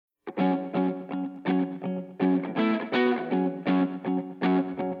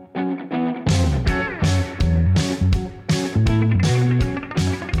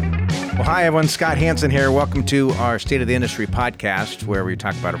Hi, everyone. Scott Hanson here. Welcome to our State of the Industry podcast, where we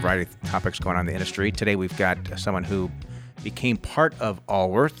talk about a variety of topics going on in the industry. Today, we've got someone who became part of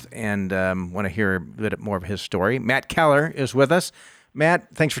Allworth and want to hear a bit more of his story. Matt Keller is with us.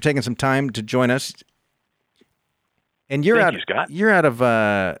 Matt, thanks for taking some time to join us. And Thank you, Scott. You're out of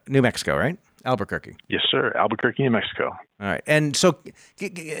New Mexico, right? Albuquerque. Yes, sir. Albuquerque, New Mexico. All right. And so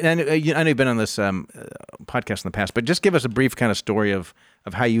I know you've been on this podcast in the past, but just give us a brief kind of story of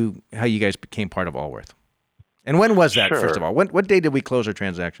how you guys became part of Allworth. And when was that, Sure. first of all? What day did we close our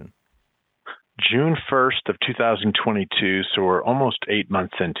transaction? June 1st of 2022, so we're almost 8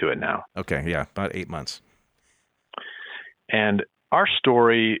 months into it now. Okay, yeah, about 8 months. And our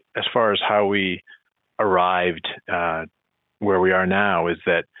story, as far as how we arrived where we are now, is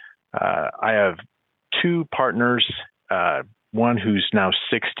that I have two partners, one who's now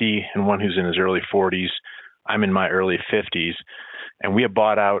 60 and one who's in his early 40s. I'm in my early 50s. And we had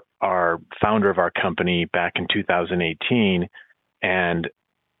bought out our founder of our company back in 2018, and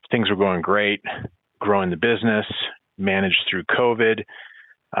things were going great, growing the business, managed through COVID.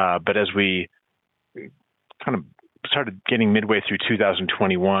 But as we kind of started getting midway through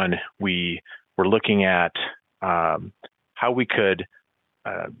 2021, we were looking at how we could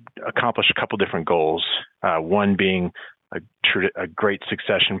accomplish a couple different goals. One being a great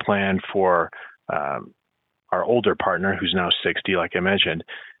succession plan for our older partner, who's now 60, like I mentioned,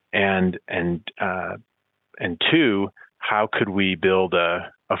 and two, how could we build a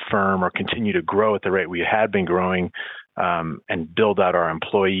firm or continue to grow at the rate we had been growing, and build out our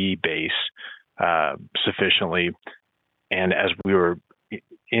employee base sufficiently. And as we were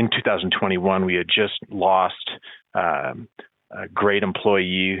in 2021, we had just lost a great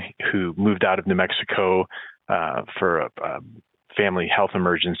employee who moved out of New Mexico for a family health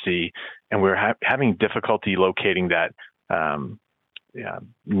emergency, and we were having difficulty locating that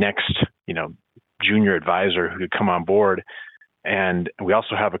next, junior advisor who could come on board. And we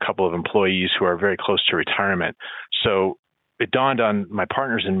also have a couple of employees who are very close to retirement. So it dawned on my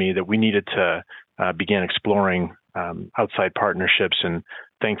partners and me that we needed to begin exploring outside partnerships, and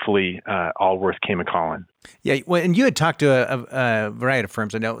thankfully, Allworth came a calling. Yeah, well, and you had talked to a variety of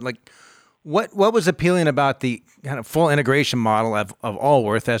firms. I know, what was appealing about the kind of full integration model of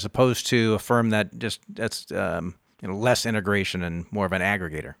Allworth as opposed to a firm that's less integration and more of an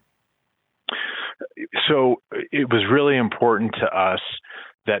aggregator? So it was really important to us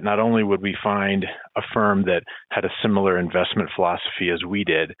that not only would we find a firm that had a similar investment philosophy as we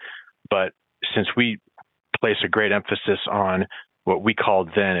did, but since we place a great emphasis on what we called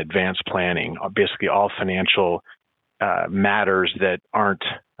then advanced planning, basically all financial matters that aren't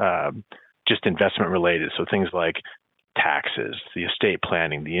just investment related. So things like taxes, the estate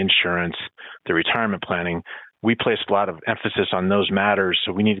planning, the insurance, the retirement planning. We placed a lot of emphasis on those matters.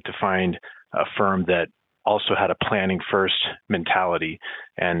 So we needed to find a firm that also had a planning first mentality.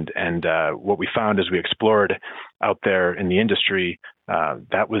 And what we found as we explored out there in the industry,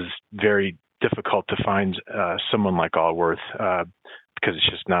 that was very difficult to find someone like Allworth because it's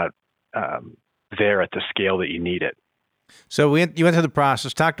just not there at the scale that you need it. So you went through the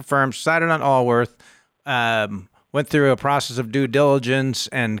process, talked to firms, decided on Allworth, went through a process of due diligence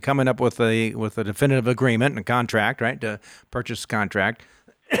and coming up with a definitive agreement and a contract, right, to purchase a contract.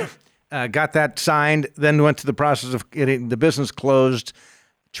 Got that signed, then went to the process of getting the business closed,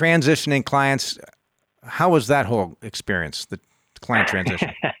 transitioning clients. How was that whole experience, the client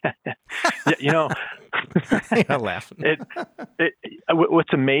transition? I laugh.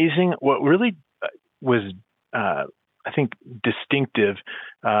 What's amazing, what really was, I think, distinctive,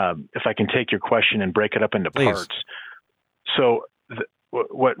 if I can take your question and break it up into Please. parts. So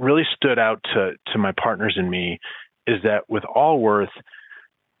what really stood out to my partners and me is that with Allworth,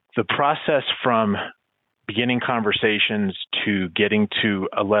 the process from beginning conversations to getting to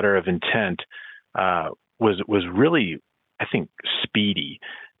a letter of intent was really, I think, speedy.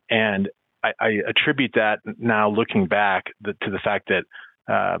 And I attribute that now looking back to the fact that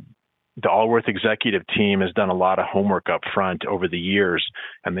the Allworth executive team has done a lot of homework up front over the years,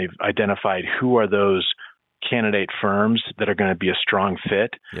 and they've identified who are those candidate firms that are going to be a strong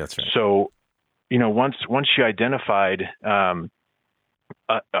fit. Yeah, that's right. So, once you identified my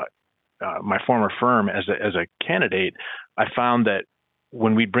former firm as a candidate, I found that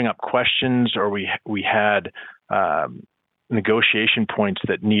when we'd bring up questions or we had negotiation points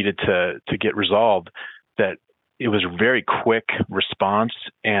that needed to get resolved, that it was a very quick response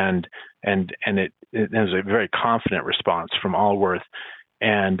and it was a very confident response from Allworth.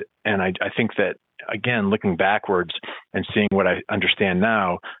 And I think that, again, looking backwards and seeing what I understand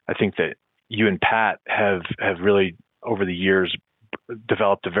now, I think that you and Pat have really over the years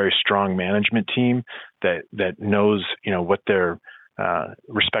developed a very strong management team that knows, what their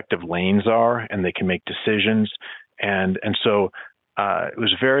respective lanes are, and they can make decisions. And so it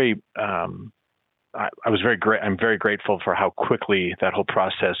was very. I was very great. I'm very grateful for how quickly that whole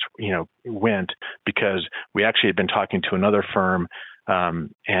process, went, because we actually had been talking to another firm,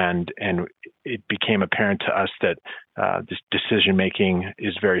 and it became apparent to us that this decision making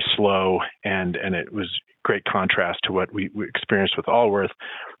is very slow, and it was great contrast to what we experienced with Allworth,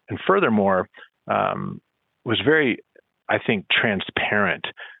 and furthermore, was very, I think, transparent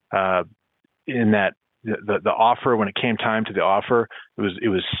in that. The offer, when it came time to the offer, it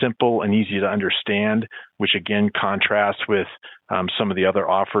was simple and easy to understand, which again contrasts with some of the other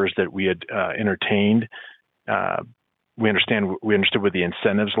offers that we had entertained. We understood where the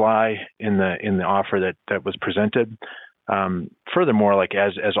incentives lie in the offer that was presented. Furthermore, like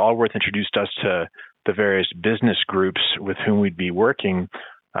as Allworth introduced us to the various business groups with whom we'd be working,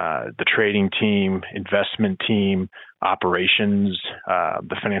 the trading team, investment team, operations,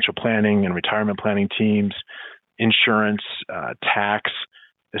 the financial planning and retirement planning teams, insurance, tax,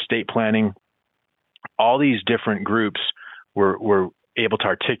 estate planning, all these different groups were able to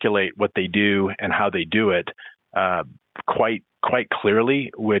articulate what they do and how they do it quite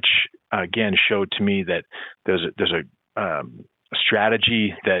clearly, which again showed to me that there's a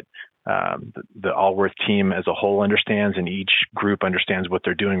strategy that the Allworth team as a whole understands, and each group understands what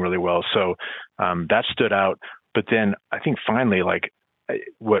they're doing really well. So that stood out. But then I think finally, like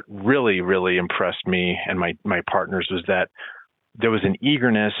what really, really impressed me and my partners was that there was an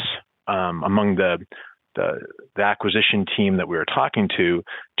eagerness among the acquisition team that we were talking to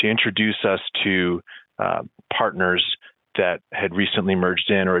introduce us to partners that had recently merged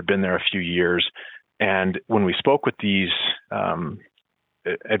in or had been there a few years. And when we spoke with these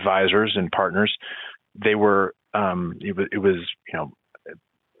advisors and partners, they were it was a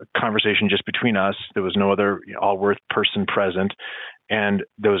conversation just between us. There was no other Allworth person present, and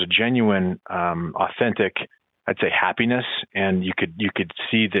there was a genuine, authentic, I'd say, happiness, and you could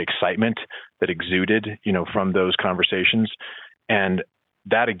see the excitement that exuded from those conversations. And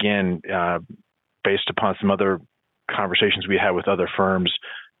that again, based upon some other conversations we had with other firms,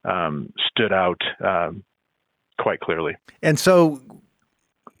 stood out quite clearly. And so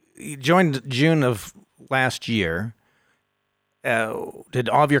you joined June of last year. Did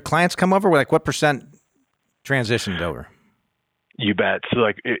all of your clients come over? Like what percent transitioned over? You bet.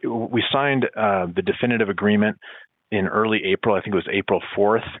 So we signed the definitive agreement in early April. I think it was April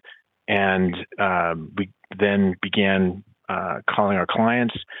 4th. And we then began calling our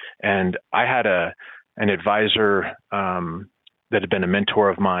clients. And I had an advisor that had been a mentor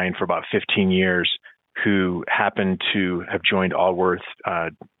of mine for about 15 years who happened to have joined Allworth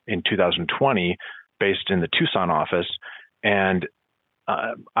in 2020 based in the Tucson office. And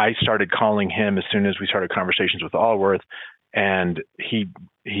I started calling him as soon as we started conversations with Allworth, and he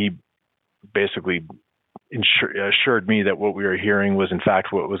basically assured me that what we were hearing was in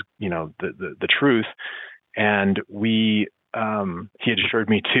fact what was the truth. And he had assured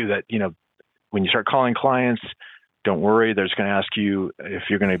me too that when you start calling clients, don't worry, they're just going to ask you if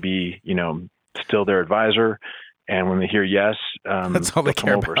you're going to be still their advisor. And when they hear yes, that's all they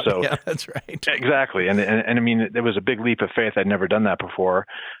care about. So yeah, that's right. Exactly. And I mean, there was a big leap of faith. I'd never done that before.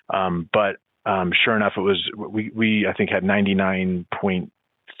 But sure enough, it was, we I think had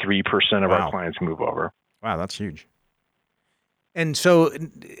 99.3% of our clients move over. Wow. That's huge. And so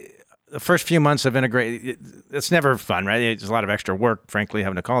the first few months of integrate, it's never fun, right? It's a lot of extra work, frankly,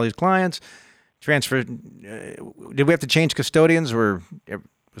 having to call these clients, transfer. Did we have to change custodians, or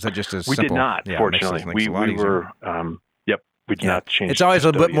was that just a simple? We did not, fortunately. We were, we did not change. It's always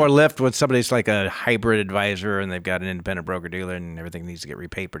a bit more lift when somebody's like a hybrid advisor and they've got an independent broker dealer and everything needs to get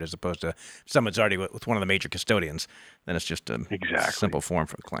repapered, as opposed to someone's already with one of the major custodians. Then it's just a simple form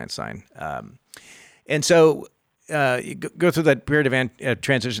for the client to sign. And so you go through that period of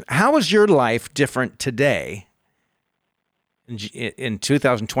transition. How is your life different today in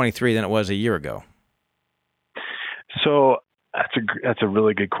 2023 than it was a year ago? So that's a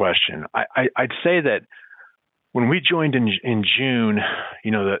really good question. I'd say that when we joined in June,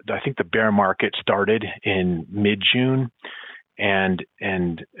 I think the bear market started in mid-June, and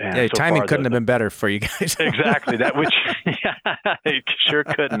so timing couldn't have been better for you guys. Exactly, it sure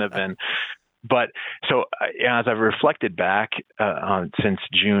couldn't have been. But so as I've reflected back on since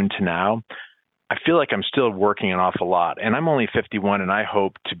June to now, I feel like I'm still working an awful lot, and I'm only 51, and I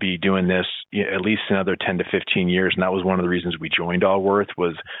hope to be doing this at least another 10 to 15 years. And that was one of the reasons we joined Allworth,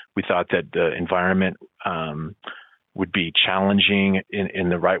 was we thought that the environment would be challenging in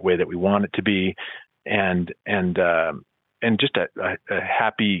the right way that we want it to be. And and just a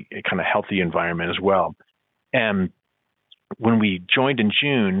happy, kind of healthy environment as well. And when we joined in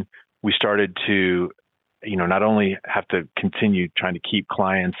June, we started to, not only have to continue trying to keep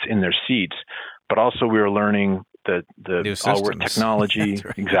clients in their seats, but also we were learning the Allworth technology,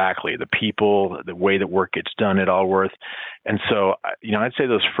 right. Exactly, the people, the way that work gets done at Allworth. And so, I'd say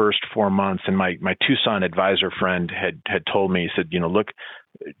those first 4 months, and my Tucson advisor friend had told me, he said, look,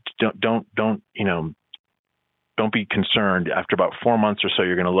 don't be concerned. After about 4 months or so,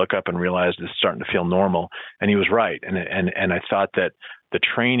 you're going to look up and realize this is starting to feel normal. And he was right. And I thought that the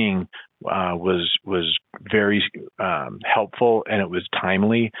training was very helpful, and it was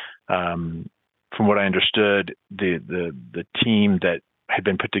timely. From what I understood, the team that had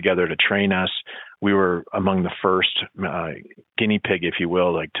been put together to train us, we were among the first guinea pig, if you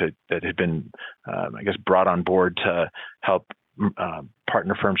will, that had been, brought on board to help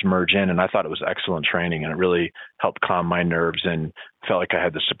partner firms merge in. And I thought it was excellent training, and it really helped calm my nerves, and felt like I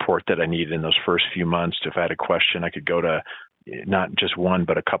had the support that I needed in those first few months. If I had a question, I could go to not just one,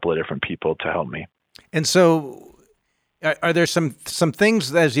 but a couple of different people to help me. And so are there some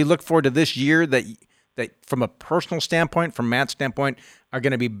things as you look forward to this year that from a personal standpoint, from Matt's standpoint, are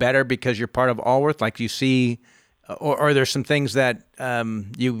going to be better because you're part of Allworth? Like you see, or are there some things that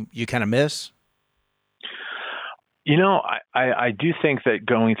you kind of miss? I do think that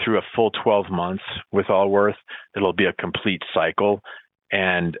going through a full 12 months with Allworth, it'll be a complete cycle.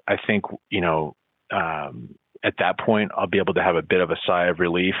 And I think, at that point, I'll be able to have a bit of a sigh of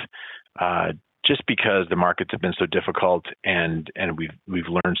relief, just because the markets have been so difficult and we've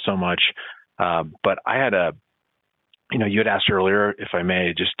learned so much. But I had you had asked earlier, if I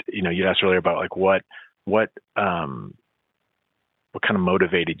may, you'd asked earlier about what kind of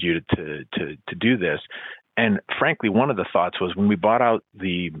motivated you to do this. And frankly, one of the thoughts was when we bought out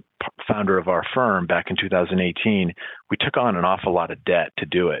the founder of our firm back in 2018, we took on an awful lot of debt to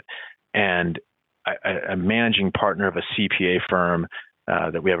do it. And a managing partner of a CPA firm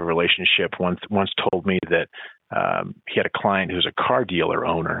that we have a relationship once told me that he had a client who's a car dealer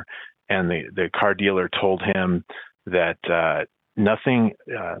owner, and the car dealer told him that that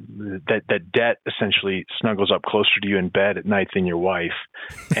debt essentially snuggles up closer to you in bed at night than your wife.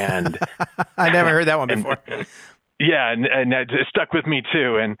 And I never heard that one before. Yeah, and it stuck with me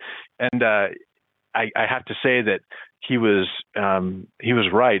too. And I have to say that he was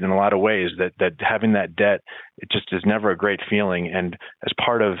right in a lot of ways, that having that debt, it just is never a great feeling. And as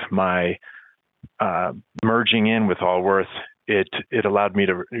part of my merging in with Allworth, it allowed me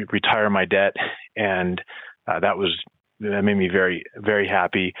to retire my debt, and that made me very, very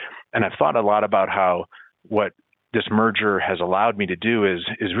happy. And I've thought a lot about how what this merger has allowed me to do is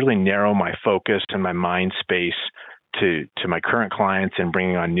really narrow my focus and my mind space to my current clients and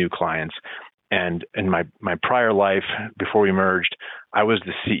bringing on new clients. And in my prior life, before we merged, I was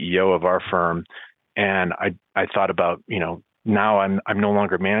the CEO of our firm, and I thought about, now I'm no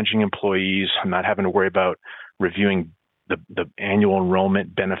longer managing employees. I'm not having to worry about reviewing the annual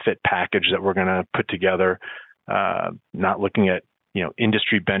enrollment benefit package that we're going to put together. Not looking at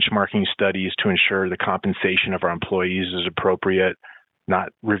industry benchmarking studies to ensure the compensation of our employees is appropriate. Not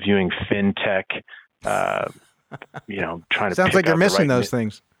reviewing fintech. Trying to sounds like you're missing those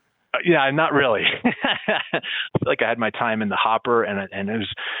things. Yeah, not really. I feel like I had my time in the hopper, and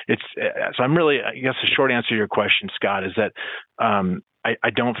so I'm really, I guess the short answer to your question, Scott, is that I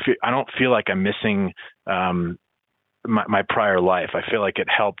don't feel like I'm missing my prior life. I feel like it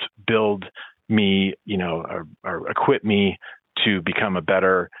helped build me, or equip me to become a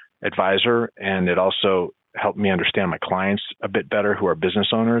better advisor, and it also helped me understand my clients a bit better, who are business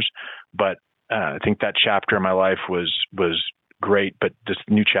owners. But I think that chapter in my life was great, but this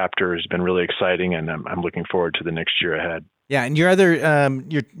new chapter has been really exciting, and I'm looking forward to the next year ahead. Yeah, and your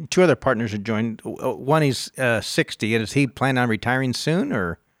two other partners have joined. One is 60, and is he planning on retiring soon,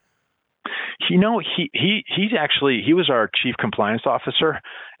 or? He was our chief compliance officer,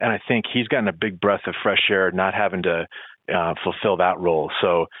 and I think he's gotten a big breath of fresh air not having to fulfill that role.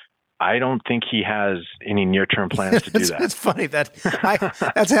 So I don't think he has any near-term plans to do that. It's funny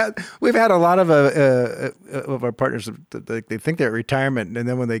we've had a lot of our partners that they think they're at retirement, and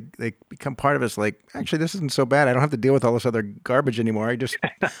then when they become part of us, like, actually, this isn't so bad. I don't have to deal with all this other garbage anymore.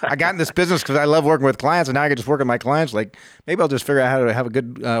 I got in this business because I love working with clients, and now I can just work with my clients. Like, maybe I'll just figure out how to have a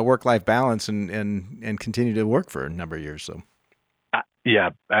good work-life balance and continue to work for a number of years. So,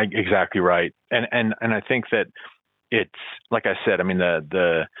 exactly right. And I think that it's, like I said, I mean,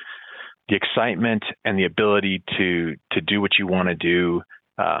 the excitement and the ability to do what you want to do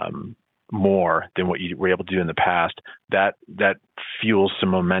more than what you were able to do in the past, that fuels some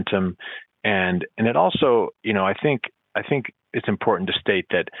momentum. And it also, I think I think it's important to state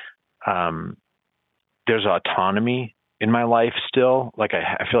that there's autonomy in my life still. Like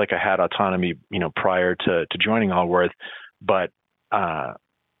I feel like I had autonomy, prior to joining Allworth, but I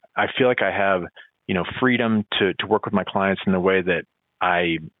feel like I have, freedom to work with my clients in the way that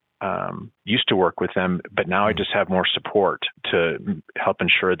I used to work with them, but now I just have more support to help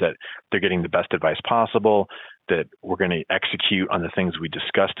ensure that they're getting the best advice possible, that we're going to execute on the things we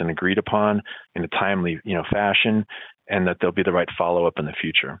discussed and agreed upon in a timely, fashion, and that there'll be the right follow-up in the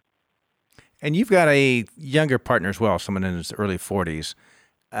future. And you've got a younger partner as well, someone in his early 40s.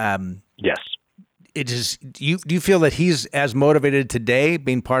 Yes. Do you feel that he's as motivated today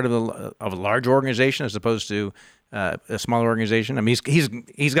being part of a large organization as opposed to a smaller organization? I mean,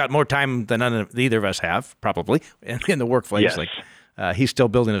 he's got more time than either of us have, probably, in the workplace. Yes. Like he's still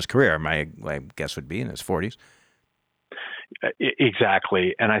building his career. My guess would be in his 40s.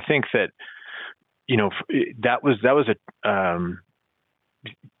 Exactly, and I think that that was a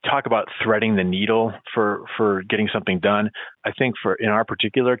talk about threading the needle for getting something done. I think in our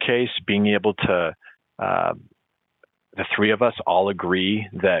particular case, being able to the three of us all agree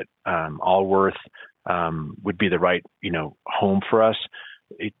that Allworth would be the right home for us.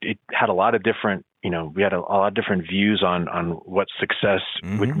 It had a lot of different we had a lot of different views on what success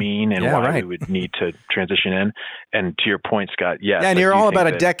would mean and why we would need to transition in. And to your point, Scott, yes. Yeah, and you're all about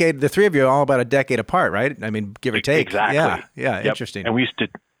a decade. The three of you are all about a decade apart, right? I mean, give or take. Exactly. Yeah. Yep. Interesting. And we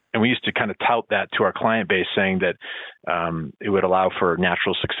used to kind of tout that to our client base, saying that it would allow for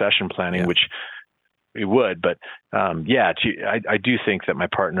natural succession planning, which it would. But I do think that my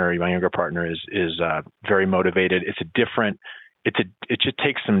younger partner, is very motivated. It just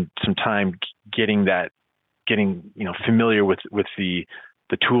takes some time getting familiar with the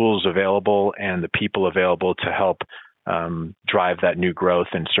tools available and the people available to help drive that new growth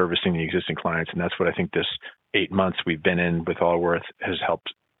and servicing the existing clients. And that's what I think this 8 months we've been in with Allworth has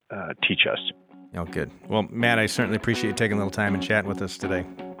helped teach us. Oh, good. Well, Matt, I certainly appreciate you taking a little time and chatting with us today.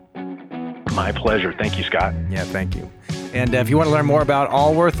 My pleasure. Thank you, Scott. Yeah, thank you. And if you want to learn more about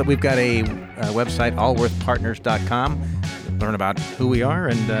Allworth, we've got a website, allworthpartners.com. Learn about who we are,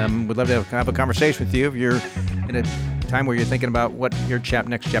 and we'd love to have a conversation with you if you're in a time where you're thinking about what your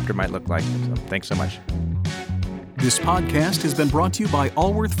next chapter might look like. So thanks so much. This podcast has been brought to you by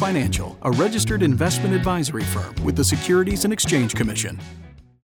Allworth Financial, a registered investment advisory firm with the Securities and Exchange Commission.